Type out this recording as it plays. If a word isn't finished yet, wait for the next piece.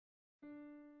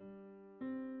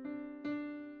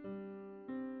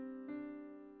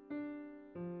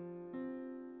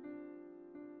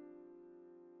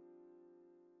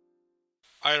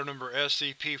Item number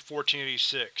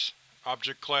SCP-1486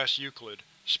 Object Class Euclid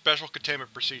Special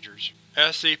Containment Procedures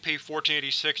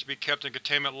SCP-1486 to be kept in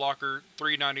Containment Locker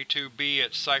 392-B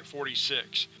at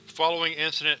Site-46. Following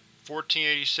Incident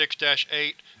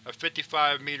 1486-8, a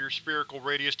 55-meter spherical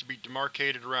radius to be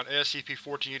demarcated around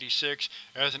SCP-1486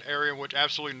 as an area in which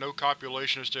absolutely no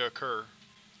copulation is to occur.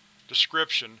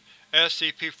 Description: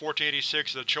 SCP-1486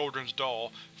 is a children's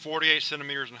doll, 48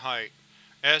 cm in height.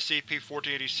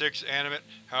 SCP-1486 is animate,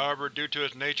 however due to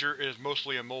its nature it is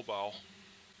mostly immobile.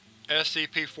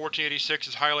 SCP-1486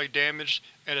 is highly damaged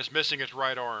and is missing its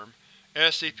right arm.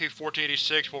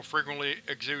 SCP-1486 will frequently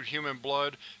exude human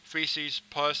blood, feces,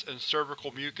 pus, and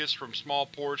cervical mucus from small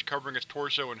pores covering its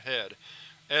torso and head.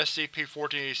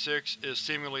 SCP-1486 is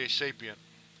seemingly a sapient.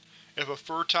 If a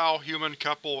fertile human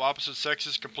couple of opposite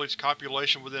sexes completes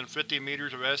copulation within 50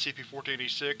 meters of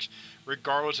SCP-1486,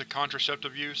 regardless of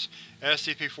contraceptive use,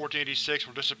 SCP-1486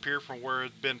 will disappear from where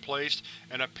it has been placed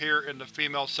and appear in the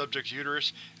female subject's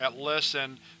uterus at less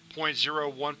than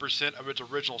 0.01% of its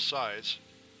original size.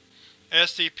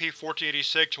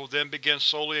 SCP-1486 will then begin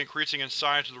slowly increasing in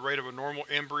size at the rate of a normal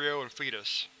embryo and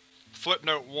fetus.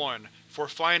 Footnote 1. For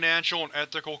financial and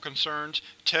ethical concerns,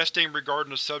 testing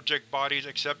regarding the subject body's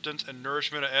acceptance and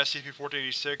nourishment of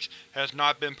SCP-1486 has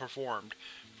not been performed.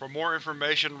 For more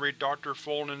information, read Dr.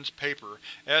 Fulnin's paper,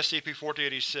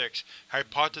 SCP-1486,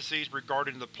 Hypotheses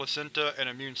Regarding the Placenta and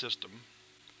Immune System.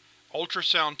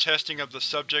 Ultrasound testing of the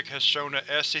subject has shown that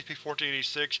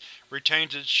SCP-1486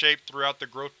 retains its shape throughout the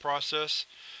growth process.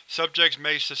 Subjects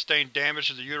may sustain damage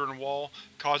to the uterine wall,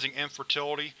 causing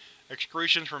infertility.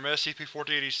 Excretions from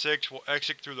SCP-1486 will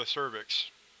exit through the cervix.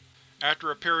 After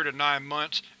a period of 9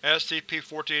 months,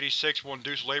 SCP-1486 will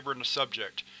induce labor in the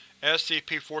subject.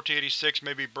 SCP-1486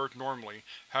 may be birthed normally,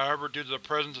 however due to the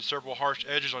presence of several harsh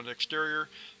edges on the exterior,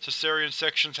 cesarean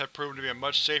sections have proven to be a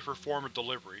much safer form of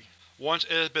delivery. Once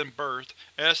it has been birthed,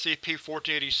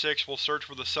 SCP-1486 will search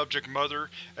for the subject mother,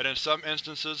 and in some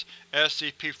instances,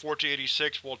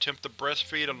 SCP-1486 will attempt to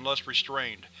breastfeed unless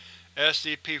restrained.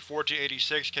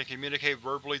 SCP-1486 can communicate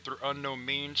verbally through unknown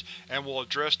means and will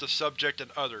address the subject and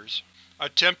others.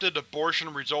 Attempted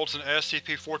abortion results in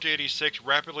SCP-1486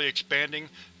 rapidly expanding,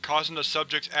 causing the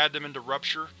subject's abdomen to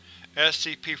rupture.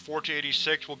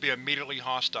 SCP-1486 will be immediately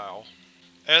hostile.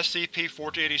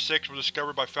 SCP-1486 was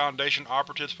discovered by Foundation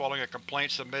operatives following a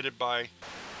complaint submitted by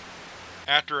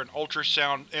after an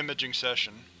ultrasound imaging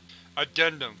session.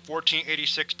 Addendum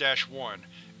 1486-1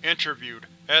 Interviewed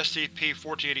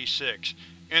SCP-1486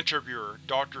 Interviewer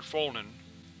Dr. Fulnin.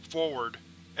 Forward: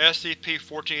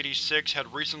 SCP-1486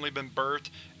 had recently been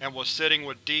birthed and was sitting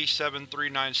with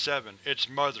D-7397, its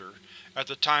mother, at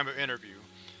the time of interview.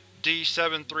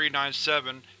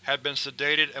 D-7397 had been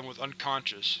sedated and was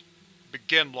unconscious.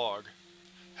 Begin log.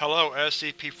 Hello,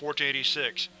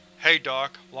 SCP-1486. Hey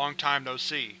Doc, long time no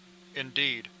see.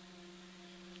 Indeed.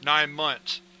 9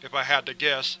 months, if I had to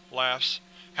guess, laughs.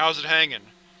 How's it hanging?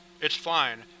 It's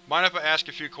fine. Mind if I ask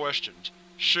a few questions?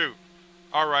 Shoot.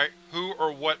 Alright, who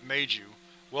or what made you?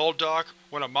 Well Doc,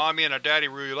 when a mommy and a daddy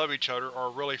really love each other or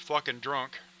are really fucking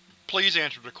drunk. Please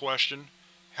answer the question.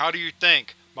 How do you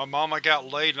think? My mama got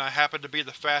laid and I happened to be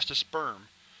the fastest sperm.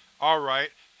 Alright,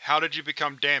 how did you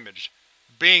become damaged?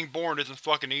 Being born isn't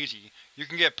fucking easy. You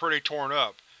can get pretty torn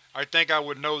up. I think I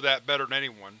would know that better than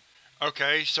anyone.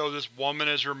 Okay, so this woman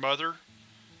is your mother?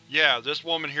 Yeah, this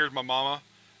woman here's my mama.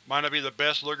 Might not be the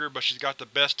best looker, but she's got the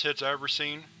best tits I've ever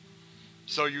seen.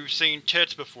 So you've seen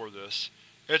tits before this.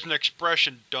 It's an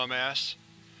expression, dumbass.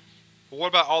 But what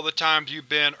about all the times you've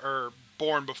been,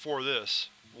 born before this?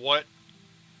 What?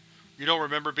 You don't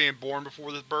remember being born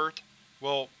before this birth?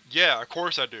 Well, yeah, of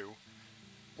course I do.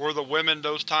 Were the women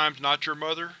those times not your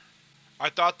mother? I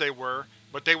thought they were,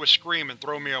 but they would scream and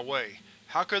throw me away.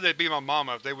 How could they be my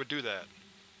mama if they would do that?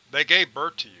 They gave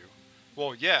birth to you.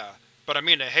 Well, yeah, but I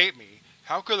mean they hate me.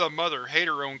 How could a mother hate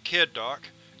her own kid, Doc?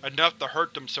 Enough to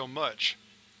hurt them so much.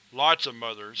 Lots of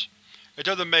mothers. It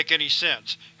doesn't make any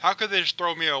sense. How could they just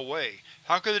throw me away?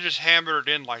 How could they just hammer it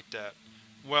in like that?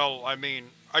 Well, I mean,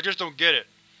 I just don't get it.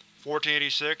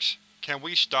 1486, can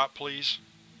we stop please?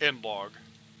 End log.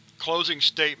 Closing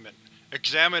statement.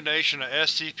 Examination of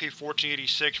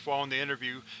SCP-1486 following the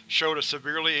interview showed a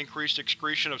severely increased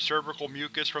excretion of cervical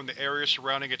mucus from the area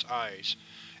surrounding its eyes.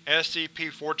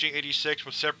 SCP-1486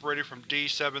 was separated from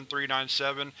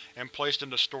D-7397 and placed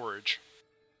into storage.